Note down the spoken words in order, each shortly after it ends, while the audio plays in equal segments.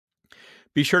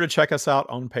Be sure to check us out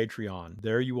on Patreon.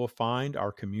 There you will find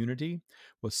our community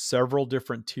with several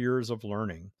different tiers of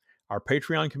learning. Our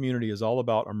Patreon community is all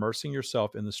about immersing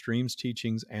yourself in the streams,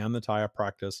 teachings, and the Taya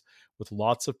practice with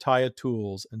lots of Taya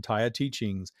tools and Taya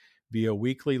teachings via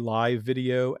weekly live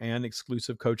video and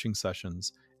exclusive coaching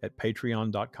sessions at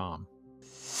patreon.com.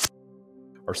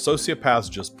 Are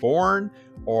sociopaths just born,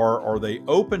 or are they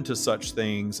open to such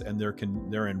things and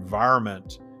their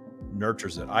environment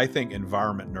nurtures it? I think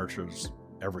environment nurtures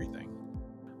everything.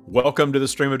 Welcome to the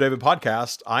Stream of David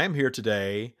podcast. I am here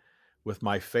today with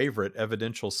my favorite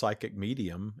evidential psychic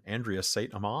medium, Andrea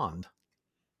St. Amand.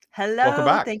 Welcome Hello.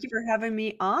 back. Thank you for having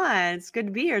me on. It's good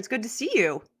to be here. It's good to see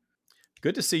you.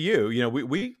 Good to see you. You know,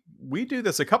 we do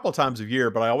this a couple of times a year,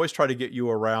 but I always try to get you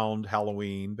around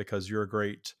Halloween because you're a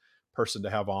great person to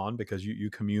have on because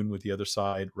you commune with the other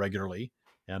side regularly.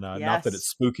 And not that it's Yes.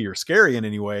 spooky or scary in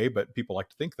any way, but people like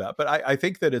to think that. But I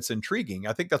think that it's intriguing.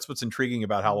 I think that's what's intriguing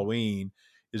about Mm. Halloween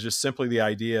is just simply the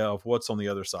idea of what's on the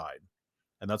other side.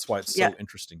 And that's why it's Yeah. so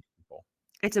interesting to people.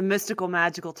 It's a mystical,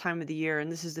 magical time of the year. And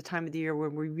this is the time of the year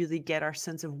when we really get our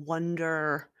sense of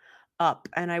wonder up.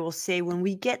 And I will say, when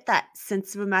we get that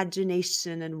sense of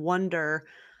imagination and wonder,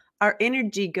 our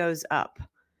energy goes up.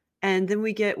 And then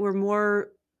we're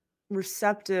more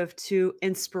receptive to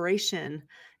inspiration.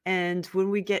 And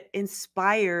when we get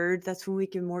inspired, that's when we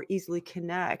can more easily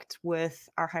connect with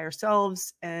our higher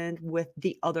selves and with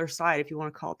the other side, if you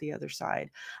want to call it the other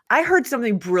side. I heard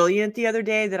something brilliant the other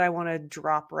day that I want to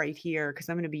drop right here because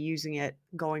I'm going to be using it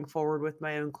going forward with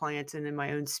my own clients and in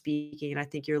my own speaking. And I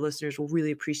think your listeners will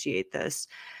really appreciate this.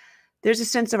 There's a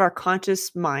sense of our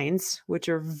conscious minds, which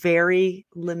are very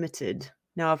limited.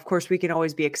 Now, of course, we can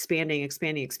always be expanding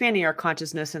our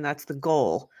consciousness, and that's the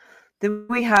goal. Then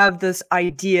we have this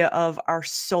idea of our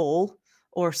soul,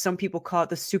 or some people call it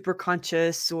the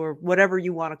superconscious, or whatever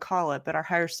you want to call it, but our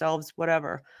higher selves,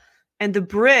 whatever. And the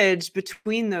bridge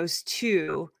between those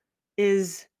two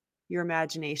is your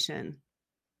imagination.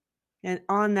 And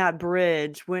on that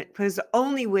bridge, because the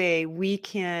only way we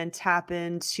can tap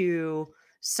into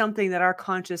something that our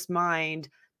conscious mind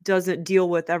doesn't deal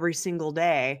with every single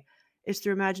day is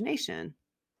through imagination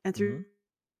and Mm-hmm. through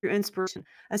inspiration.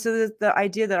 And so the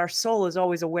idea that our soul is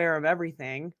always aware of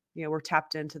everything, we're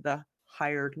tapped into the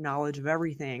higher knowledge of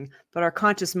everything, but our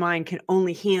conscious mind can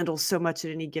only handle so much at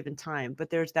any given time.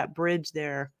 But there's that bridge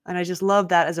there. And I just love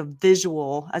that as a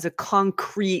visual, as a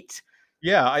concrete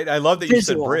Yeah, I love that you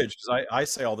said visual. bridge because I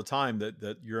say all the time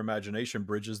that your imagination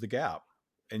bridges the gap.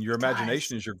 And your It does.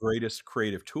 imagination is your greatest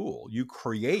creative tool. You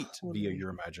create via Totally.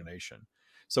 your imagination.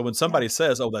 So when somebody Yes.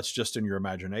 says, "Oh, that's just in your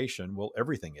imagination," well,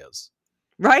 everything is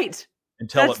Right.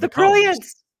 until That's it the becomes.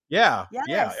 brilliance. Yeah, yeah,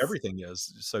 Yes. everything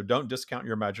is. So don't discount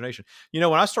your imagination. When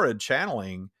I started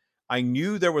channeling, I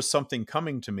knew there was something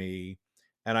coming to me,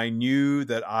 and I knew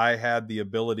that I had the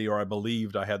ability, or I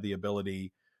believed I had the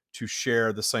ability to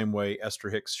share the same way Esther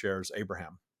Hicks shares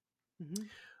Abraham. Mhm.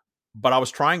 But I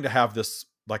was trying to have this,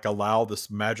 like, allow this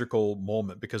magical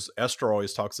moment because Esther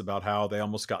always talks about how they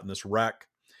almost got in this wreck,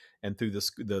 and through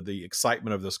this the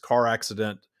excitement of this car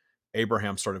accident,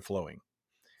 Abraham started flowing.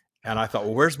 And I thought,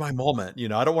 well, where's my moment?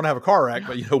 I don't want to have a car wreck,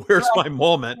 but where's Right, my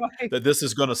moment right. that this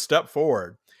is going to step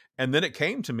forward? And then it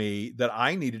came to me that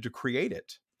I needed to create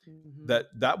it. Mhm.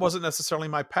 That wasn't necessarily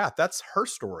my path. That's her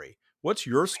story. What's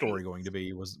your Right. story going to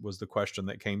be? Was the question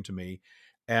that came to me.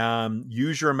 And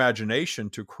use your imagination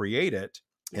to create it.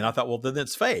 And I Yeah. thought, well, then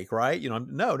it's fake, right? No,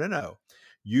 no, no.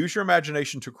 Use your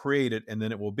imagination to create it, and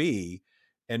then it will be.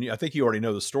 And I think you already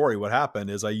know the story. What happened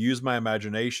is I used my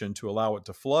imagination to allow it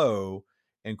to flow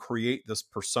and create this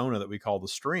persona that we call the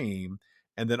stream.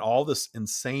 And then all this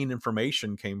insane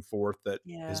information came forth that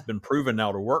has Yeah. been proven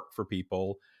now to work for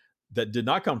people that did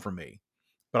not come from me.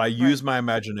 But I Right. use my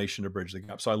imagination to bridge the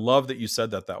gap. So I love that you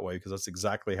said that way because that's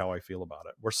exactly how I feel about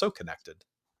it. We're so connected.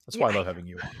 That's Yeah. why I love having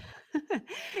you on.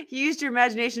 You used your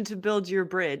imagination to build your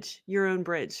bridge, your own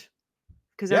bridge.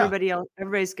 Because Yeah.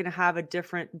 everybody's gonna have a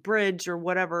different bridge or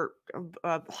whatever,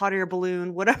 hot air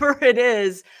balloon, whatever it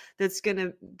is that's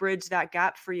gonna bridge that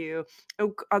gap for you.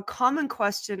 A common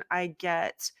question I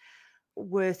get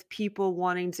with people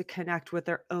wanting to connect with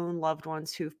their own loved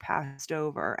ones who've passed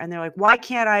over, and they're like, "Why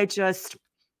can't I just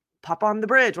pop on the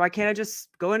bridge? Why can't I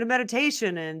just go into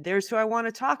meditation and there's who I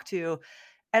wanna talk to?"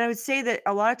 And I would say that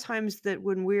a lot of times that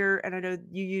and I know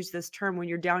you use this term when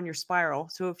you're down your spiral.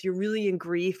 So if you're really in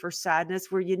grief or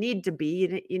sadness where you need to be,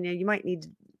 and you might need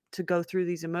to go through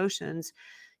these emotions,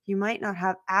 you might not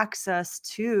have access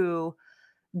to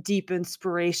deep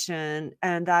inspiration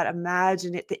and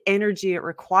the energy it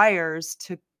requires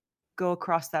to go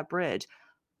across that bridge.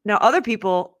 Now, other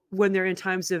people, when they're in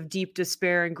times of deep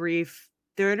despair and grief,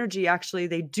 their energy actually,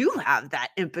 they do have that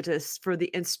impetus for the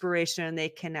inspiration, they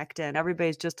connect in.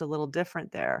 Everybody's just a little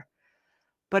different there.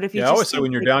 But if you Yeah, I always just say think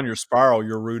when you're like down your spiral,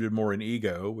 you're rooted more in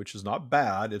ego, which is not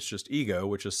bad. It's just ego,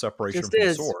 which is separation just from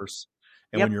is. source.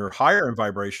 And when Yep. you're higher in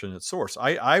vibration, it's source.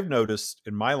 I've noticed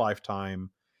in my lifetime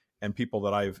and people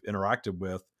that I've interacted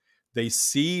with, they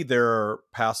see their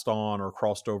passed on or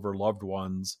crossed over loved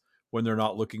ones when they're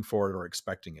not looking for it or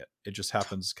expecting it. It just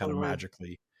happens kind of Totally.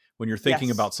 magically when you're thinking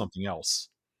Yes. about something else.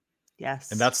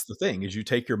 And Yes. that's the thing is you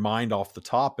take your mind off the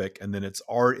topic and then it's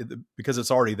already because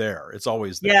it's already there. It's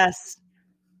always there. Yes.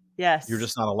 You're Yes.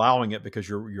 just not allowing it because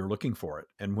you're looking for it.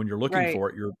 And when you're looking Right. for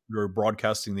it, you're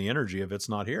broadcasting the energy of it's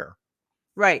not here.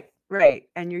 Right. Right.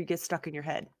 And you get stuck in your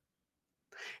head.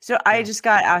 So I Yeah. just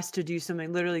got asked to do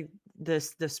something literally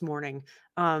this morning.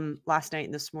 Last night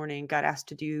and this morning got asked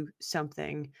to do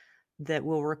something that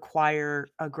will require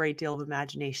a great deal of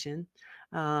imagination.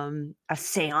 A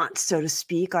séance, so to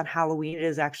speak, on Halloween. It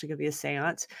is actually going to be a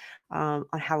séance on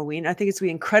Halloween. I think it's going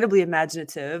to be incredibly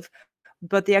imaginative,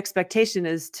 but the expectation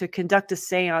is to conduct a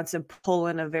séance and pull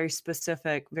in a very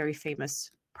specific, very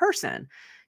famous person.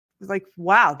 Like,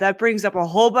 wow, that brings up a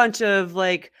whole bunch of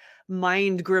like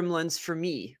mind gremlins for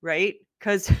me, right?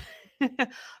 Because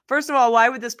first of all, why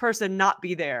would this person not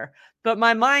be there? But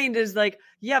my mind is like,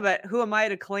 yeah, but who am I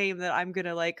to claim that I'm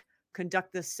gonna like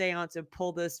conduct this seance and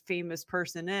pull this famous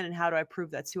person in? And how do I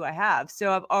prove that's who I have?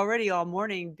 So I've already all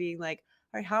morning being like,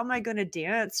 all right, how am I gonna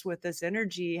dance with this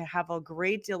energy, have a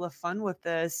great deal of fun with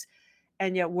this,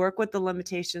 and yet work with the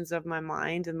limitations of my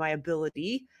mind and my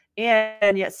ability,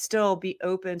 and yet still be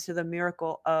open to the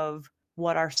miracle of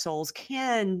what our souls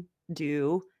can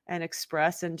do and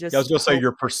express and Yeah, I was just gonna say hope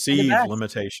your for the perceived best.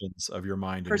 limitations of your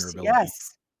mind and your ability.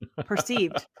 Yes,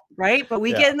 perceived, right? But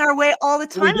we Yeah. get in our way all the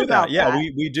We time do that. about Yeah,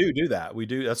 that, we do that. We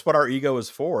do. That's what our ego is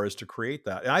for, is to create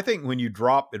that. And I think when you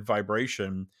drop in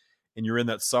vibration and you're in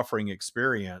that suffering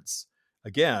experience,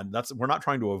 again, that's we're not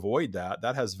trying to avoid that.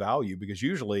 That has value because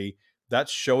usually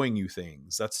that's showing you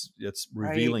things. That's it's right?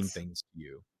 revealing things to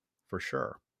you for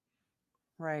sure.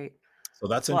 Right. So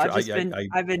that's Well, I've interesting. just been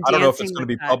I've been I don't know if it's dancing going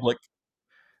with to be that. public.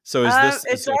 So is this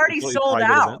It's is it a already completely sold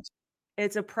private out. event?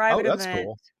 It's a Oh, private that's event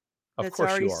cool. Of that's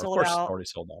course already you are. Of sold course it's out. already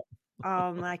sold out.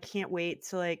 I can't wait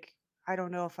to like I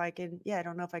don't know if I can yeah, I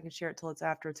don't know if I can share it till it's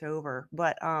after it's over.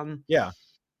 Yeah.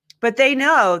 But they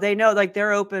know like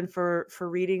they're open for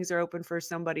readings, they're open for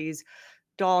somebody's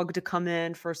dog to come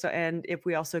in for so and if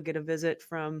we also get a visit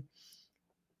from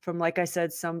like I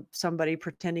said, somebody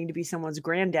pretending to be someone's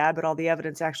granddad, but all the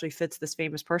evidence actually fits this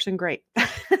famous person, great.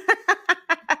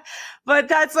 But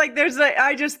that's like there's like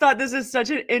I just thought this is such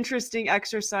an interesting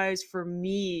exercise for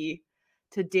me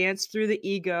to dance through the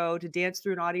ego, to dance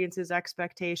through an audience's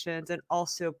expectations, and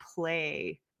also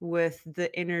play with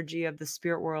the energy of the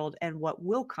spirit world and what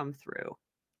will come through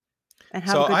and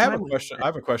have a So good I have a time with question. I it.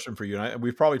 have a question for you. And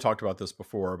we've probably talked about this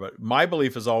before, but my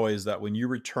belief is always that when you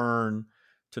return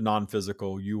to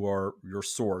non-physical, you are your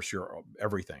source, your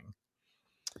everything.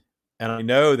 And I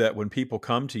know that when people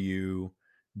come to you,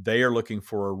 they are looking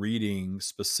for a reading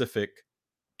specific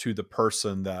to the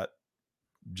person that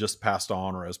just passed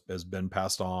on or has been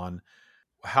passed on.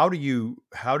 How do you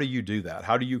do that?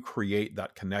 How do you create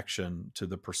that connection to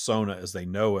the persona as they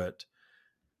know it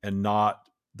and not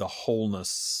the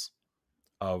wholeness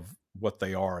of what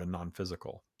they are in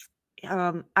non-physical?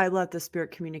 I let the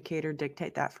spirit communicator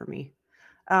dictate that for me.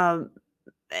 Um,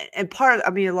 and part of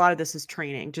I mean, a lot of this is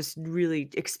training, just really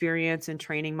experience and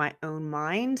training my own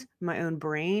mind, my own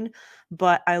brain.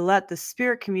 But I let the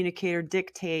spirit communicator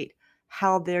dictate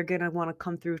how they're going to want to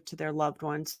come through to their loved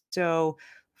ones. So,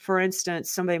 for instance,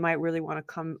 somebody might really want to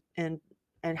come in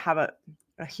and have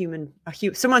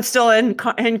someone still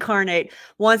incarnate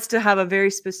wants to have a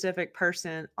very specific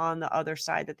person on the other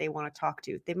side that they want to talk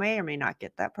to. They may or may not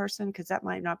get that person because that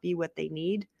might not be what they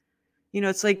need.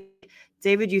 It's like,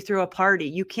 David, you throw a party.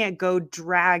 You can't go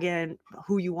drag in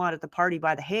who you want at the party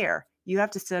by the hair. You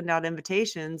have to send out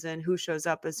invitations, and who shows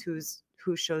up is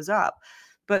who shows up.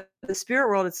 But the spirit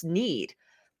world, it's need.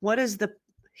 What is the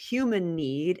human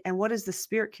need, and what does the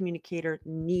spirit communicator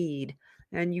need?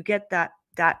 And you get that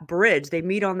bridge. They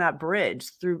meet on that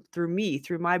bridge through me,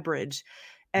 through my bridge.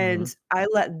 Hmm. And I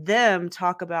let them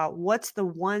talk about what's the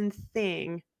one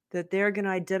thing that they're going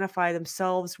to identify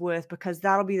themselves with, because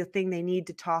that'll be the thing they need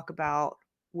to talk about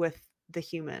with the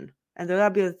human. And that'll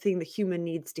be the thing the human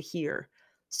needs to hear.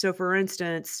 So for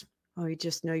instance, oh,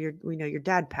 we know your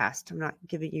dad passed. I'm not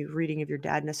giving you a reading of your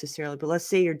dad necessarily, but let's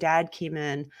say your dad came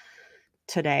in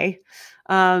today.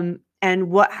 And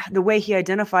what the way he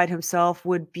identified himself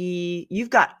would be, you've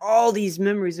got all these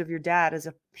memories of your dad as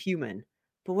a human.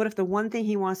 But what if the one thing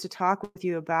he wants to talk with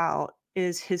you about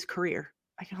is his career.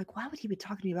 I you're like, why would he be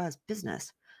talking to me about his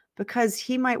business? Because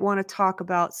he might want to talk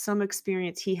about some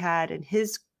experience he had in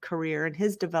his career and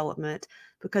his development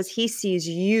because he sees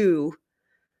you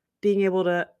being able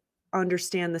to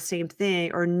understand the same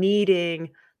thing or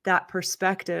needing that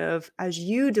perspective as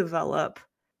you develop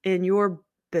in your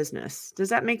business. Does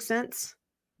that make sense?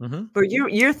 Hmm. But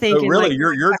you're So thinking really, like,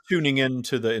 you're tuning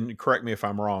into the, and correct me if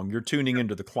I'm wrong, you're tuning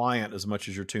into the client as much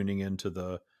as you're tuning into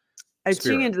the I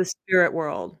tune spirit. into the spirit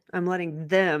world. I'm letting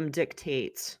them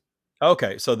dictate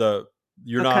Okay, so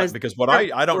you're not, because because the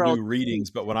spirit I don't world do sees readings,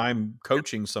 but when I'm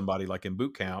coaching somebody like in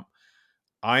boot camp,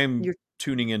 I'm you're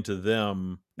tuning into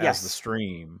them as the yes,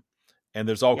 stream, and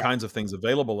there's all yes, kinds of things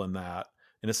available in that,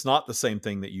 and it's not the same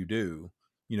thing that you do.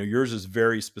 You know, yours is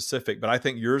very specific, but I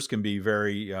think yours can be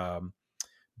very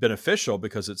beneficial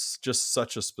because it's just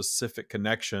such a specific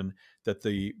connection that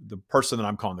the person that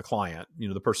I'm calling the client, you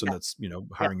know, the person yes, that's, you know,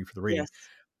 yes, hiring you for the reading, yes.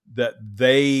 that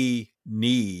they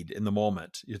need in the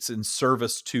moment. It's in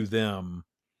service to them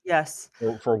Yes.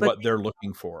 for But what they're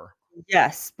looking for.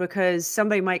 yes, because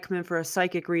somebody might come in for a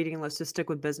psychic reading, let's just stick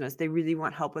with business. They really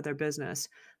want help with their business.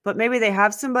 But maybe they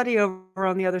have somebody over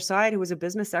on the other side who is a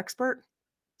business expert.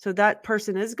 So that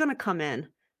person is going to come in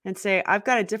and say, I've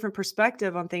got a different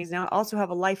perspective on things now. I also have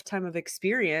a lifetime of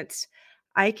experience.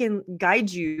 I can guide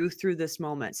you through this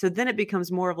moment. So then it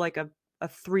becomes more of like a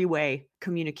three-way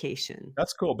communication.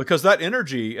 That's cool because that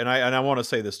energy, and I want to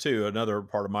say this too, another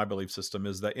part of my belief system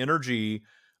is the energy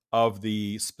of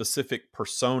the specific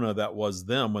persona that was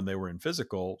them when they were in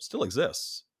physical still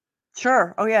exists.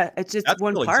 Sure. Oh yeah. It's just That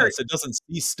one still part. exists. It doesn't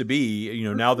cease to be, you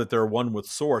know, now Mhm. that they're one with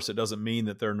source, it doesn't mean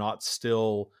that they're not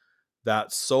still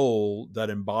that soul that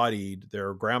embodied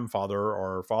their grandfather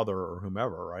or father or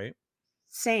whomever, right?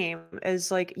 Same as,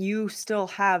 like, you still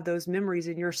have those memories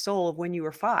in your soul of when you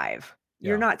were 5.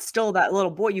 You're Yeah. not still that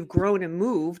little boy, you've grown and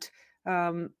moved,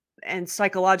 and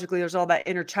psychologically, there's all that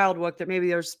inner child work that maybe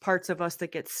there's parts of us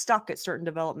that get stuck at certain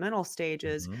developmental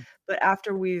stages, Mhm. but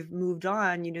after we've moved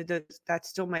on, that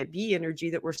still might be energy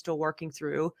that we're still working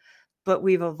through, but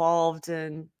we've evolved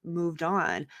and moved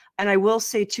on, and I will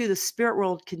say too, the spirit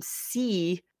world can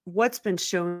see what's been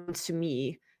shown to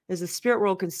me is the spirit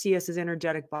world can see us as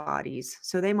energetic bodies.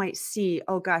 So they might see,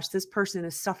 oh gosh, this person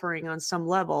is suffering on some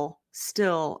level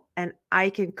still, and I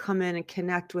can come in and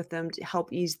connect with them to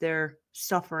help ease their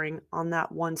suffering on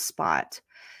that one spot.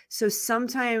 So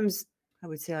sometimes I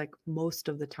would say, like most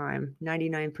of the time,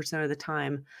 99% of the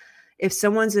time, if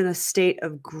someone's in a state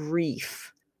of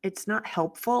grief, it's not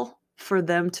helpful for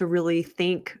them to really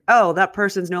think, oh, that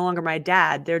person's no longer my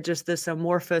dad. They're just this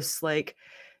amorphous, like,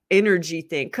 energy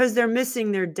thing because 'cause they're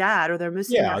missing their dad or they're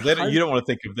missing their Yeah, they don't, you husband. don't want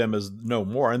to think of them as no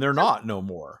more, and they're not no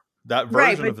more. That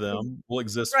Right, version but of them will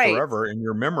exist right. forever in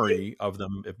your And memory of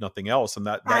them, if nothing else, and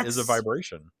that is a that's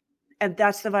vibration.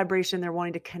 that's the vibration they're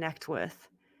wanting to connect with.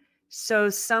 So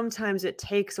sometimes it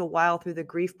takes a while through the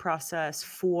grief process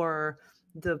for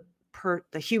the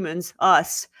the humans,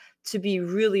 us, to be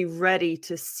really ready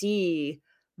to see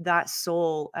that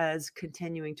soul as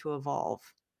continuing to evolve.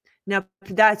 Now,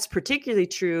 that's particularly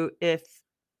true if,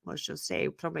 let's just say,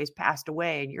 somebody's passed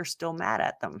away and you're still mad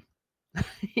at them.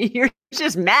 You're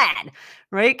just mad,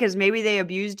 right? Because maybe they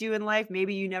abused you in life,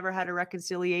 maybe you never had a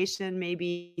reconciliation,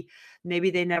 maybe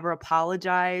they never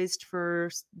apologized for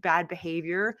bad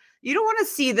behavior. You don't wanna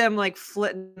see them, like,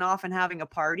 flitting off and having a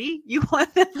party. You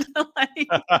want them to,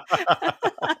 like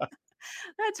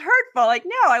that's hurtful, like,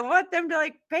 no, I want them to,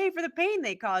 like, pay for the pain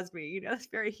they caused me, it's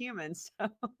very human, so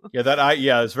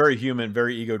Yeah, it's very human,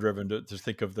 very ego driven to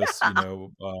think of this, you yeah.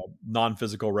 know,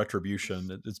 non-physical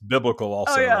retribution. It's biblical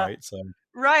Oh, also, yeah. right? So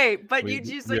Right, but we you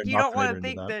just we're like, you don't wanna indoctrinated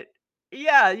into think that. that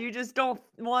yeah, you just don't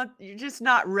want you're just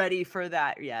not ready for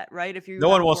that yet, right? If you No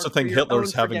one haven't wants to worked through think your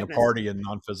own Hitler's having a forgiveness. party in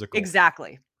non-physical.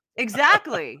 Exactly.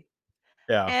 Exactly.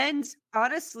 Yeah, And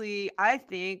honestly, I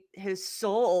think his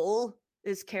soul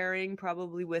is carrying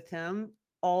probably with him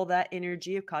all that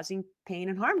energy of causing pain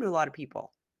and harm to a lot of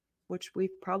people, which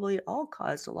we've probably all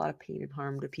caused a lot of pain and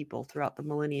harm to people throughout the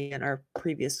millennia and our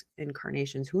previous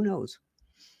incarnations. Who knows?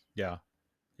 yeah.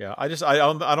 Yeah, I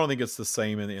don't think it's the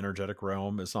same in the energetic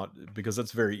realm. It's not because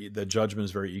that's very the judgment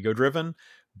is very ego driven,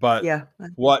 but Yeah.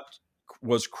 what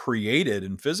was created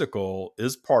in physical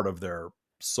is part of their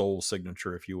soul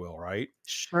signature, if you will, right?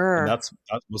 And Sure. that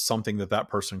was something that that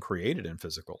person created in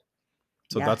physical.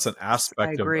 So that's an Yes,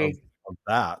 I aspect agree. of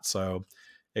that. So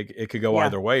it could go Yeah.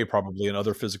 either way, probably in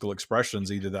other physical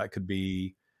expressions. Either that could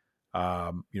be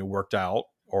you know, worked out,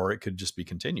 or it could just be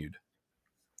continued.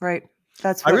 Right.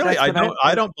 That's I what really that's what I I think.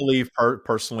 don't believe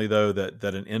personally though that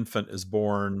an infant is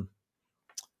born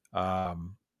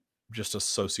um just a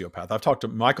sociopath. I've talked to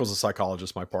Michael's a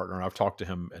psychologist, my partner, and I've talked to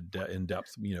him in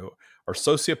depth. Are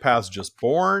sociopaths just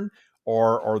born,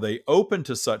 or are they open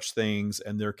to such things,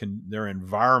 and their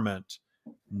environment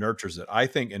nurtures it? I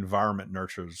think environment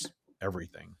nurtures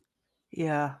everything.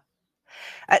 Yeah.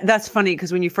 That's funny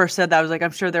because when you first said that, I was like,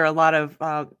 I'm sure there are a lot of,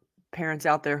 parents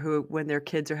out there who, when their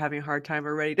kids are having a hard time,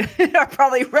 are ready to are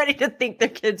probably ready to think their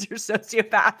kids are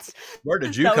sociopaths. Where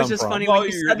did you That was come just from? funny when Well,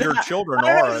 you your said your that. children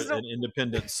I are was an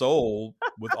independent soul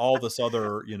with all this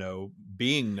other,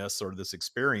 beingness or this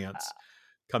experience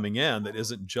coming in that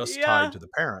isn't just tied yeah, to the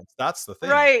parents. That's the thing.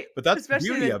 right, But that's the especially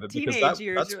beauty the of it, because teenage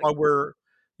years, that's you're why like we're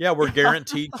yeah.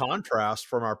 guaranteed contrast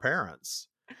from our parents.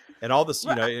 And all this,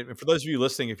 Ri and for those of you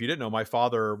listening, if you didn't know, my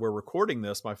father, we're recording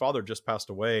this, my father just passed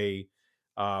away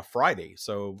Friday.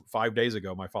 So 5 days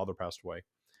ago, my father passed away.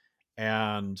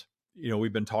 And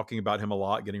we've been talking about him a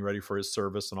lot, getting ready for his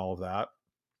service and all of that.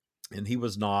 And he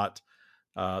was not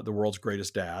the world's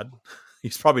greatest dad.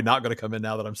 He's probably not going to come in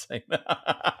now that I'm saying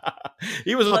that.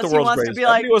 He was not the unless he world's wants to greatest be dad,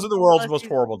 but he like wasn't the world's unless most he's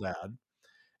horrible dad.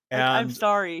 like, "I'm And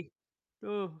sorry."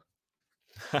 Ooh,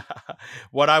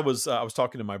 what I was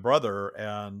talking to my brother,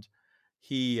 and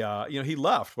he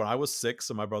left when I was 6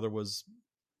 and my brother was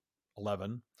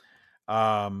 11.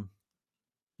 Um,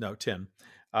 no, 10.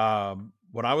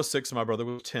 When I was 6 and my brother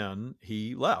was 10,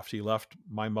 he left. He left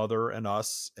my mother and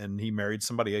us, and he married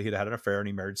somebody. He'd had an affair, and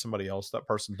he married somebody else. That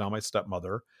person's now my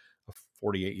stepmother of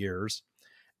 48 years.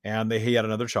 And he had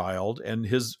another child, and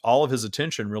all of his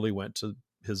attention really went to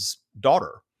his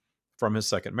daughter from his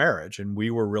second marriage. And we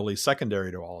were really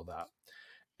secondary to all of that.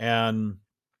 And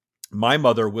my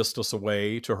mother whisked us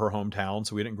away to her hometown,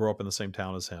 so we didn't grow up in the same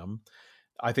town as him.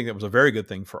 I think that was a very good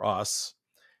thing for us,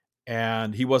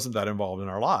 and he wasn't that involved in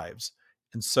our lives.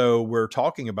 And so we're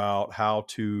talking about how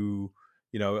to,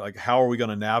 like, how are we going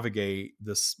to navigate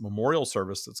this memorial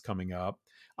service that's coming up?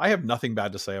 I have nothing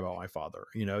bad to say about my father.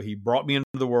 He brought me into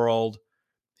the world.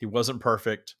 He wasn't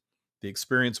perfect. The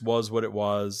experience was what it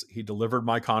was. He delivered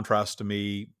my contrast to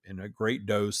me in a great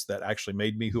dose that actually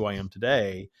made me who I am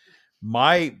today.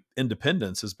 My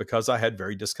independence is because I had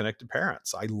very disconnected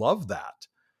parents. I love that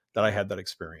I yeah. had that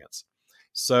experience.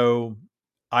 So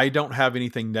I don't have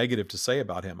anything negative to say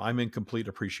about him. I'm in complete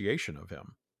appreciation of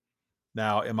him.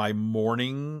 Now, am I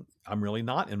mourning? I'm really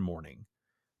not in mourning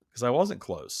because I wasn't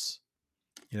close.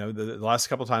 The last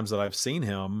couple of times that I've seen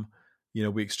him,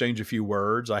 we exchange a few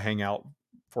words. I hang out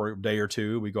for a day or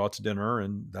two. We go out to dinner,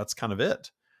 and that's kind of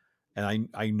it. And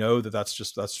I know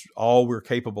that's all we're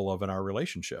capable of in our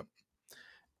relationship.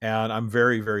 And I'm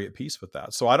very, very at peace with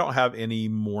that. So I don't have any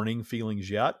mourning feelings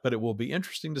yet, but it will be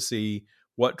interesting to see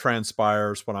what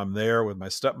transpires when I'm there with my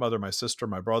stepmother, my sister,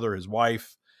 my brother, his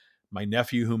wife, my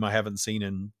nephew, whom I haven't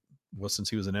seen since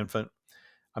he was an infant.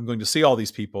 I'm going to see all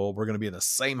these people. We're going to be in the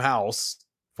same house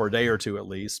for a day or two at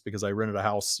least, because I rented a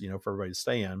house, for everybody to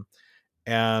stay in.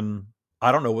 And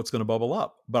I don't know what's going to bubble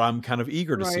up, but I'm kind of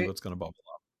eager to see Right. what's going to bubble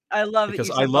up, I love that because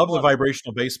you I said love bubble the up.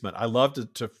 vibrational basement. I love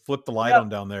to flip the light Yep, on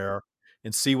down there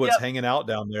and see what's yep, hanging out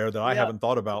down there that I yep. haven't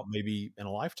thought about maybe in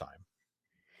a lifetime.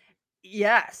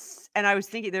 Yes, and I was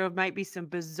thinking there might be some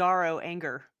bizarro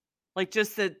anger. Like,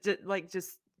 just and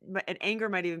anger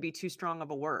might even be too strong of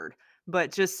a word,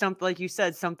 but just something like you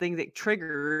said, something that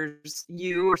triggers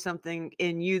you or something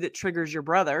in you that triggers your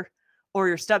brother or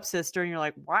your stepsister, and you're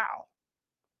like, "Wow,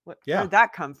 where Yeah. did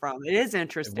that come from?" It is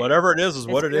interesting. Whatever it is It's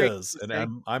what it very is. And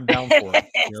interesting. I'm down for it.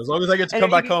 As long as I get to And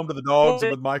come then you back can home to the dogs and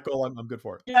look with Michael, I'm good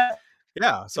for it. yeah,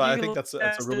 Yeah. So if you I can think look that's a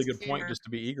at really this good point, here just to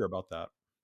be eager about that.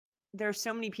 there's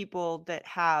so many people that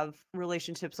have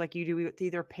relationships like you do with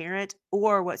either parent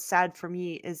or what's sad for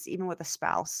me is even with a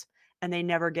spouse and they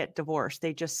never get divorced.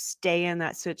 They just stay in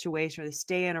that situation or they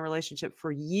stay in a relationship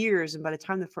for years. And by the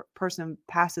time the person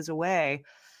passes away,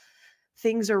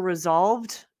 things are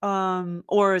resolved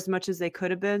or as much as they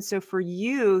could have been. So for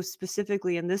you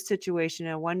specifically in this situation,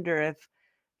 I wonder if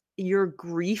your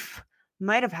grief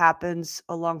might have happened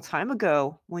a long time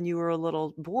ago when you were a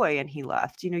little boy and he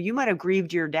left. You might have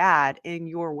grieved your dad in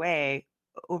your way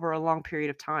over a long period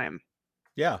of time.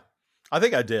 Yeah. I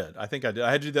think I did. I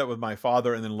had to do that with my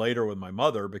father, and then later with my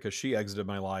mother, because she exited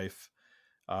my life.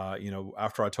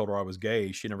 After I told her I was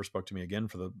gay, she never spoke to me again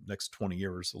for the next 20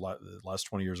 years. The last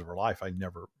 20 years of her life, I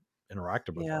never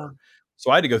interacted with Yeah. her.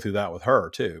 So I had to go through that with her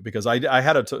too, because I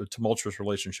had a tumultuous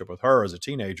relationship with her as a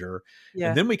teenager. And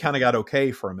Yeah. then we kind of got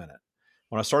okay for a minute.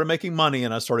 When I started making money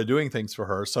and I started doing things for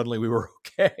her, suddenly we were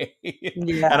okay.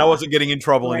 And I Yeah. wasn't getting in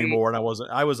trouble Right. anymore. And I was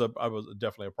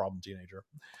definitely a problem teenager,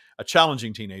 a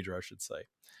challenging teenager, I should say.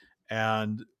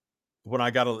 And when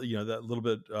I got that little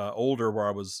bit older, where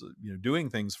I was doing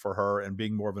things for her and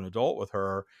being more of an adult with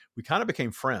her, we kind of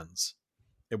became friends.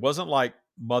 It wasn't like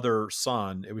mother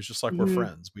son. It was just like we're Mhm.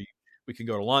 friends. We can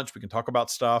go to lunch. We can talk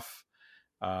about stuff.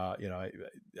 You know,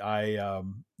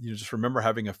 just remember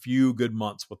having a few good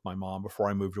months with my mom before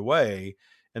I moved away.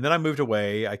 And then I moved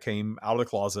away. I came out of the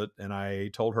closet and I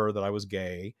told her that I was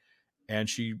gay, and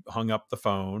she hung up the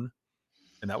phone,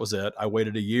 and that was it. I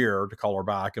waited a year to call her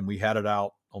back, and we had it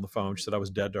out on the phone. She said I was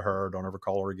dead to her. Don't ever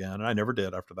call her again. And I never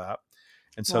did after that.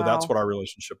 And so that's Wow. what our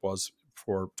relationship was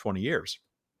for 20 years.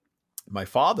 My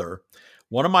father,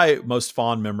 one of my most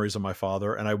fond memories of my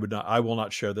father, and I will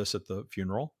not share this at the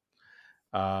funeral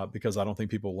because I don't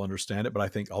think people will understand it, but I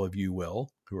think all of you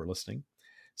will who are listening.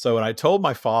 So when I told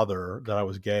my father that I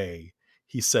was gay,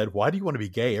 he said, "Why do you want to be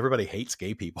gay? Everybody hates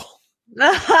gay people."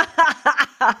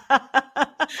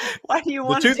 Why do you The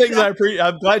wanna two do things that?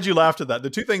 I'm glad you laughed at that. The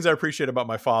two things I appreciate about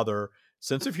my father: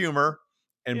 sense of humor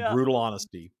and Yeah. brutal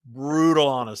honesty. Brutal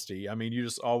honesty. I mean, you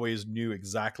just always knew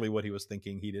exactly what he was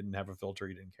thinking. He didn't have a filter.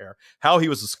 He didn't care. How he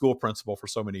was a school principal for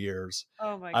so many years,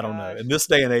 Oh my I don't know. In gosh. this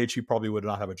day and age, he probably would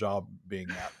not have a job being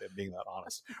that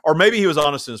honest. Or maybe he was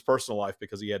honest in his personal life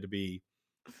because he had to be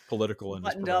political in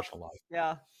his Buttoned up. professional life.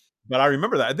 Yeah. But I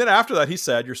remember that. And then after that, he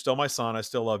said, "You're still my son. I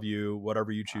still love you.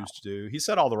 Whatever you choose Wow. to do." He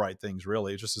said all the right things,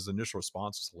 really. It's just his initial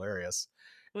response was hilarious.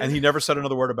 And he never said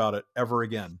another word about it ever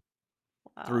again.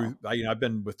 Wow. I've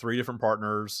been with 3 different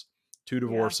partners, 2 Yeah.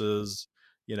 divorces.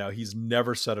 He's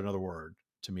never said another word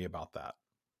to me about that.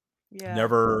 Yeah.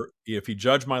 Never. If he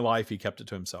judged my life, he kept it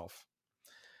to himself.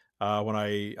 When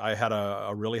I had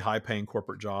a really high paying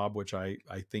corporate job, which I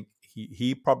think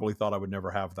he probably thought I would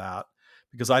never have that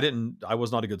because I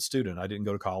was not a good student. I didn't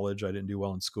go to college. I didn't do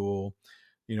well in school.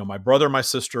 My brother and my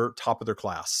sister, top of their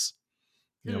class.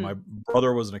 Mm. My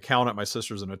brother was an accountant, my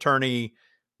sister's an attorney,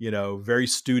 very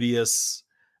studious.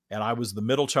 And I was the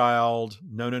middle child.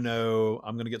 No, no, no.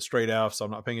 I'm going to get straight F. So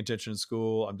I'm not paying attention in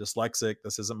school. I'm dyslexic.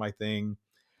 This isn't my thing.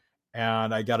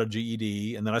 And I got a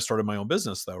GED. And then I started my own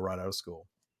business, though, right out of school.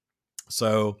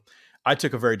 So I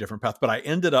took a very different path, but I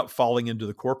ended up falling into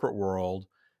the corporate world,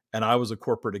 and I was a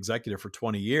corporate executive for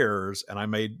 20 years, and I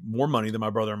made more money than my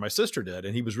brother and my sister did.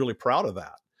 And he was really proud of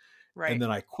that. And Right. then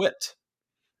I quit,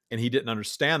 and he didn't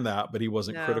understand that, but he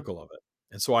wasn't No. critical of it.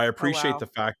 And so I Oh, appreciate wow. the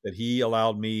fact that he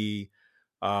allowed me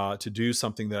to do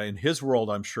something that in his world,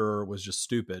 I'm sure was just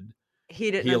stupid.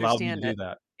 He didn't He allowed me to understand do it.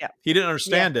 that. Yeah. He didn't Yeah.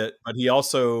 understand it, but he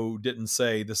also didn't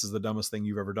say, "This is the dumbest thing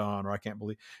you've ever done," or "I can't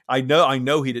believe." I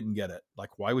know he didn't get it.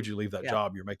 Like, why would you leave that Yeah.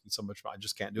 job? You're making so much money. I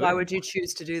just can't do it Why would you anymore.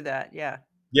 choose to do that? Yeah.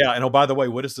 Yeah, and oh, by the way,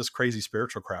 what is this crazy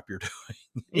spiritual crap you're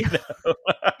doing? Yeah.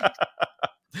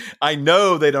 I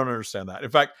know they don't understand that. In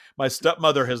fact, my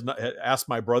stepmother has not, had asked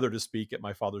my brother to speak at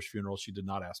my father's funeral. She did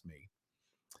not ask me,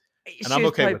 and She I'm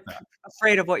was okay probably with that.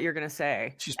 afraid of what you're gonna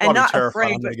say. She's And probably not terrified afraid, I'm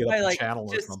going but to get up probably, and like, channel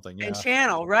or just something. and Yeah.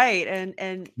 channel, right?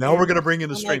 And Now we're going to bring in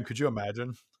the I'm like, stream. Could you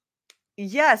imagine?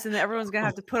 yes, and then everyone's gonna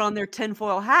have to put on their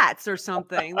tinfoil hats or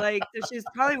something. Like, this is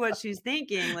probably what she's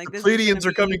thinking, like, The this is gonna Pleiadians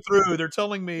are coming be through. They're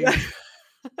telling yeah. me.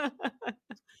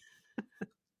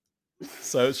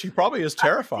 So she probably is See,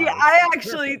 terrified. I She's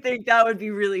actually terrified. think that would be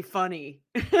really funny.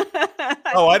 I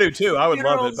Oh, I think do too. I would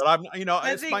love it, funerals but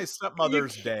I it's my think you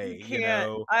stepmother's you day.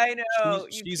 can't I know,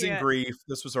 you She's in can't grief.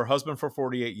 This was her husband for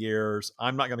 48 years.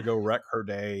 I'm not going to go wreck her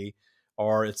day.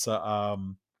 Or it's a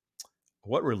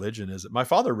what religion is it? My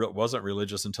father wasn't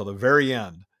religious until the very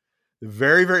end. The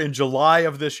very, very in July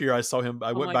of this year, I saw him.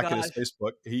 I oh went my back at his gosh.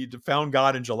 Facebook. He found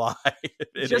God in July at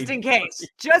Just in 83. case,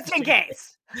 just Just in in case.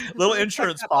 case. Little Let me check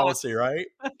insurance that policy, box. right?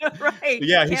 Right, But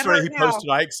yeah, can't hurt he now. posted,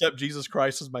 "I accept Jesus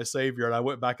Christ as my savior." And I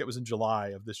went back, it was in July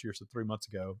of this year, so 3 months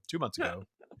ago, 2 months ago.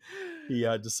 He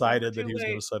Never decided that too he was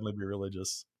going late. to suddenly be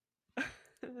religious.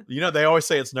 They always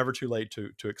say it's never too late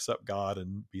to accept God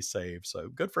and be saved. So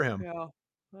good for him. Yeah.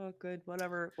 Oh, good,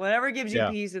 whatever gives you Yeah.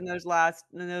 peace in those last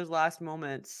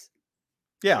moments.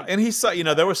 Yeah. Like, And there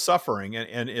yeah, was suffering.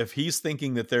 And if he's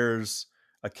thinking that there's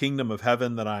a kingdom of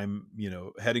heaven that I'm,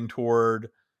 heading toward,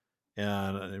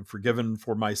 and forgiven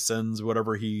for my sins,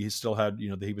 whatever he still had,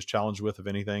 that he was challenged with, if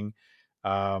anything,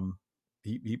 um,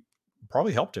 he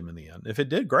probably helped him in the end. If it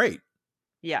did, great.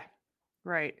 yeah,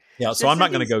 right. Yeah. So This I'm is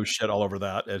not going to these go shit all over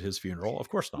that at his funeral. Of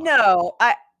course not. No,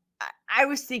 I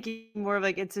was thinking more of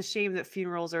like it's a shame that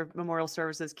funerals or memorial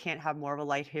services can't have more of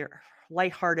a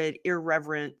lighthearted,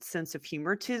 irreverent sense of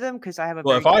humor to them because I have a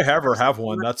Well, very if I deep ever sense of have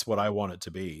one, humor. that's what I want it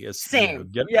to be. It's, Same.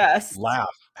 get Yes. laugh,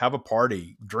 have a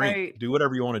party, drink, Right. do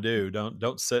whatever you want to do.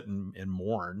 Don't sit and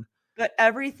mourn. But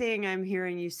everything I'm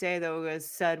hearing you say, though,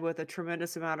 is said with a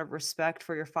tremendous amount of respect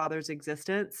for your father's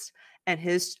existence and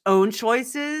his own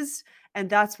choices, and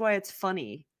that's why it's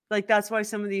funny. Like, that's why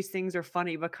some of these things are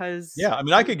funny because Yeah, I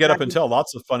mean, I could get up and imagine tell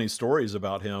lots of funny stories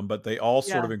about him, but they all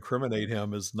sort yeah. of incriminate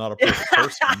him as not a perfect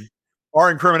person, or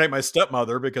incriminate my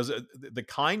stepmother because, the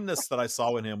kindness that I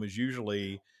saw in him was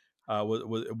usually,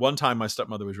 was one time my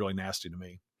stepmother was really nasty to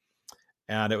me,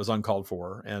 and it was uncalled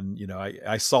for, and,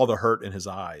 I saw the hurt in his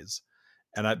eyes,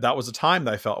 and that was a time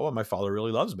that I felt, "Oh, my father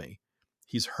really loves me."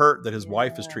 He's hurt that his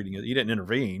wife is Yeah. treating it he didn't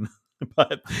intervene,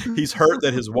 but he's hurt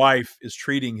that his wife is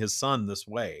treating his son this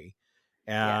way,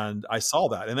 Yeah. and I saw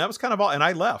that, and that was kind of all and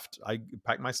I left. I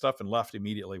packed my stuff and left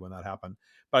immediately when that happened,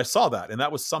 but I saw that, and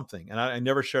that was something, and I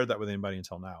never shared that with anybody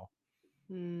until now,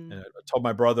 Mm. and I told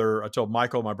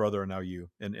Michael, my brother, and now you,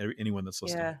 and anyone that's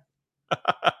listening. Yeah.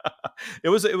 It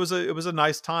was a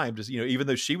nice time, just, even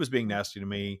though she was being Mm. nasty to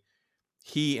me,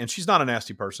 and she's not a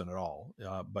nasty person at all,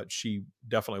 but she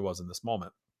definitely was in this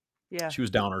moment. Yeah. She was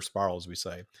down her spiral, as we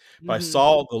say. But I Mhm.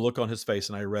 saw the look on his face,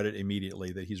 and I read it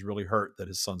immediately that he's really hurt that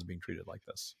his son's being treated like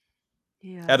this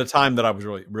Yeah. at a time that I was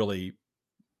really, really,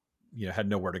 had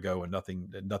nowhere to go and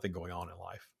nothing going on in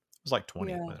life. I was like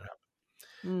 20 Yeah. when it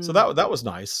happened. So Mm. that was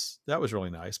nice. That was really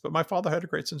nice. But my father had a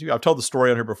great sense of humor. I've told the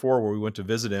story on here before where we went to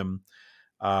visit him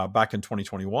back in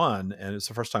 2021, and it's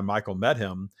the first time Michael met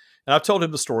him. And I've told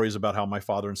him the stories about how my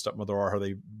father and stepmother are, how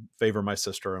they favor my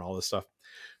sister, and all this stuff.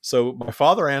 So my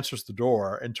father answers the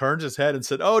door and turns his head and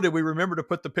said, "Oh, did we remember to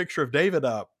put the picture of David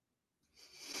up?"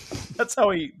 That's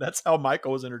how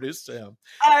Michael was introduced to him.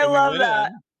 I And we love went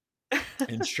that.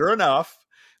 in, and sure enough,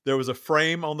 there was a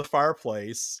frame on the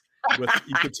fireplace with,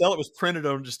 you could tell it was printed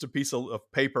on just a piece of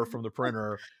paper from the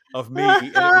printer of me, and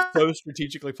it was so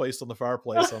strategically placed on the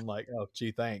fireplace. I'm like, "Oh,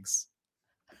 gee, thanks."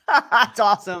 That's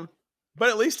awesome. But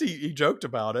at least he joked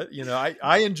about it.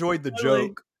 I enjoyed the Totally.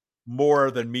 joke more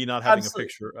than me not having Absolutely.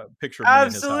 a picture of me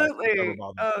in his house, which never Absolutely.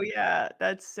 bothered me. Oh, yeah.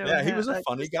 That's so Yeah, he him. was a That's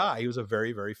funny just guy. He was a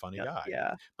very, very funny yeah, guy.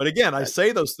 yeah. But again, I That's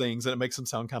say those things and it makes him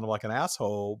sound kind of like an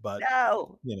asshole, but,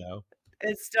 no. you know,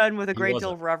 It's done with a he great deal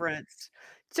wasn't. of reverence.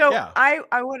 So Yeah. I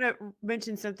wanna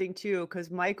mention something too,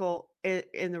 because Michael,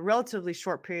 in the relatively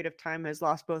short period of time, has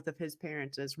lost both of his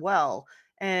parents as well.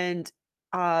 And,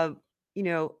 uh,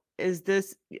 is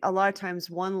this a lot of times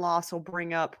one loss will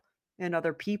bring up in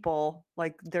other people,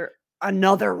 like, there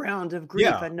another round of grief,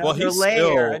 Yeah. Well, another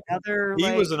layer, another,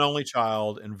 he was an like only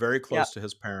child and very yep, close to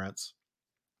his parents.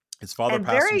 His father and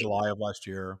passed in very July of last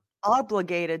year.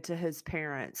 obligated to his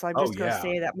parents. I'm Oh, just gonna yeah.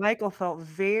 say that Michael felt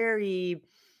very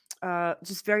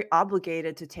just very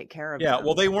obligated to take care of Yeah.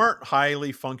 Well, them. they weren't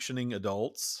highly functioning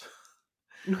adults.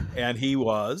 And he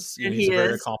was, And he's he a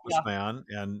very is, accomplished yeah. man,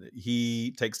 and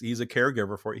he's a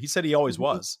caregiver for he said he always Mhm.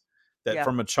 was. That Yeah,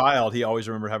 from a child, he always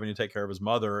remembered having to take care of his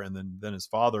mother and then his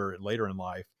father later in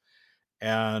life.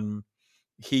 And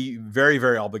he very,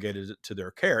 very obligated to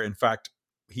their care. In fact,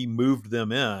 he moved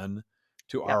them in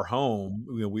to yep, our home.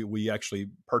 We actually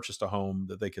purchased a home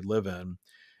that they could live in,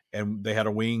 and they had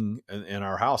a wing in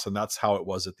our house, and that's how it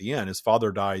was at the end. His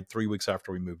father died 3 weeks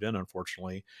after we moved in,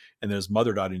 unfortunately, and then his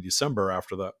mother died in December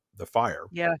after the fire.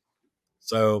 yeah,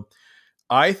 So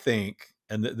I think,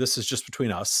 and this is just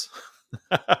between us,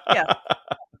 yeah.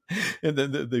 and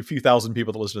the few thousand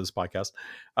people that listen to this podcast,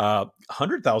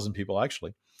 100,000 people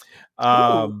actually. Ooh,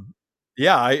 Um,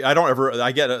 yeah, I don't ever.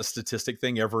 I get a statistic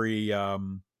thing every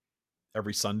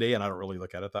Sunday, and I don't really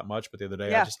look at it that much. But the other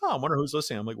day, yeah, I wonder who's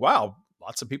listening. I'm like, wow,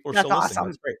 lots of people are that's still listening. awesome.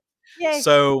 That's great. Yay.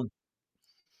 So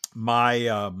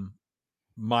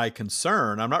my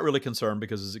concern, I'm not really concerned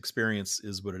because his experience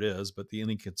is what it is, but the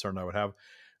only concern I would have,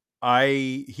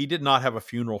 he did not have a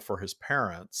funeral for his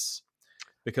parents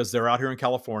because they're out here in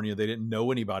California. They didn't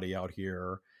know anybody out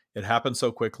here. It happened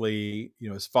so quickly.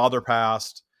 His father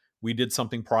passed. We did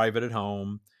something private at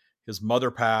home. His mother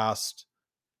passed,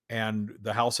 and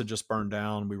the house had just burned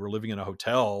down. We were living in a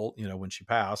hotel, when she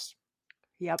passed,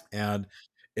 Yep, and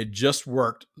it just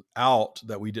worked out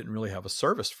that we didn't really have a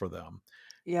service for them.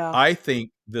 yeah, I think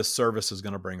this service is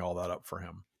going to bring all that up for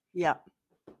him. yep,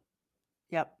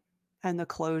 yep. And the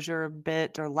closure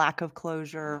bit or lack of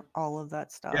closure, all of that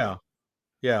Yeah. stuff.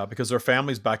 Yeah, because their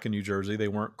family's back in New Jersey. They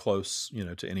weren't close,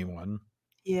 to anyone,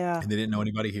 Yeah, and they didn't know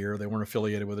anybody here. They weren't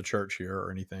affiliated with a church here or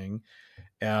anything.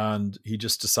 And he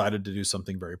just decided to do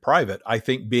something very private. I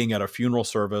think being at a funeral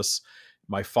service,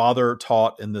 my father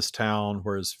taught in this town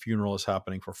where his funeral is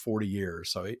happening for 40 years.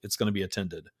 So it's going to be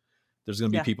attended. There's going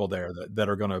to be yeah. people there that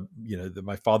are going to, that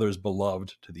my father is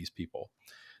beloved to these people.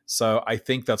 So I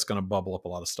think that's going to bubble up a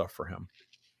lot of stuff for him.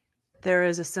 There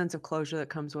is a sense of closure that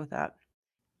comes with that.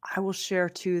 I will share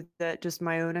too that just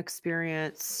my own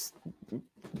experience,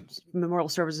 memorial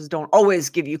services don't always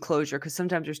give you closure because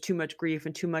sometimes there's too much grief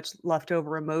and too much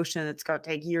leftover emotion. It's got to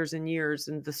take years and years,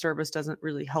 and the service doesn't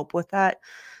really help with that.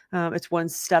 It's one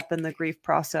step in the grief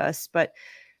process. But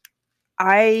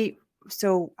I,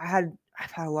 I've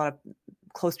had a lot of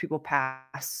close people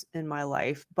pass in my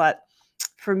life, but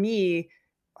for me,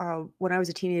 when I was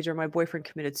a teenager, my boyfriend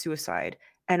committed suicide.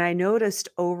 And I noticed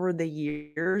over the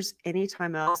years,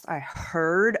 anytime else I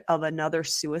heard of another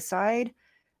suicide,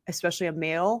 especially a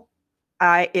male,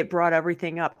 I it brought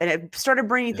everything up, and it started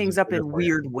bringing Is a things up trigger in for you.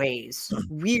 weird ways.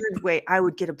 Weird way. I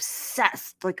would get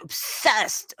obsessed, like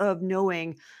obsessed of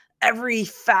knowing every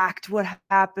fact what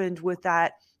happened with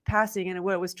that passing, and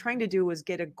what I was trying to do was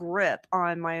get a grip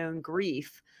on my own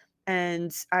grief.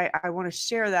 And I want to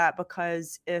share that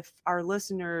because if our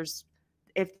listeners,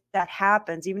 if that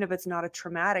happens, even if it's not a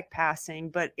traumatic passing,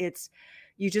 but it's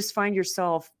you just find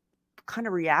yourself kind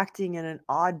of reacting in an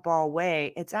oddball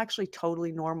way, it's actually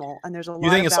totally normal. And there's a You lot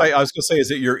think it's about like, I was going to say,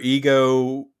 is it your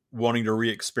ego wanting to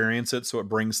re-experience it, so it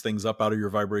brings things up out of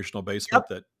your vibrational yep, basement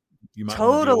that you might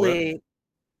want to deal with? totally.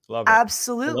 Love it.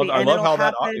 Absolutely. I And love it'll how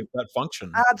that happen. that function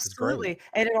is great. Absolutely,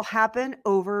 and it'll happen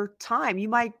over time. You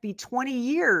might be 20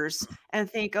 years and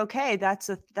think, "Okay, that's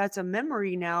a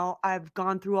memory now. I've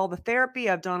gone through all the therapy,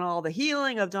 I've done all the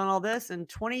healing, I've done all this in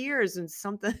 20 years," and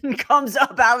something comes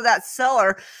up out of that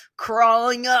cellar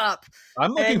crawling up,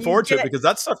 I'm looking and you forward to it get because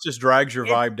that stuff just drags your it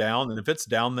vibe down, and if it's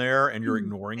down there and you're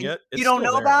ignoring and it, you it's don't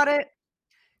still know there. about it.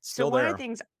 It's So still one of the there.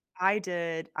 things I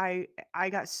did, I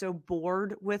got so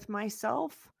bored with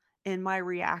myself in my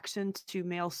reaction to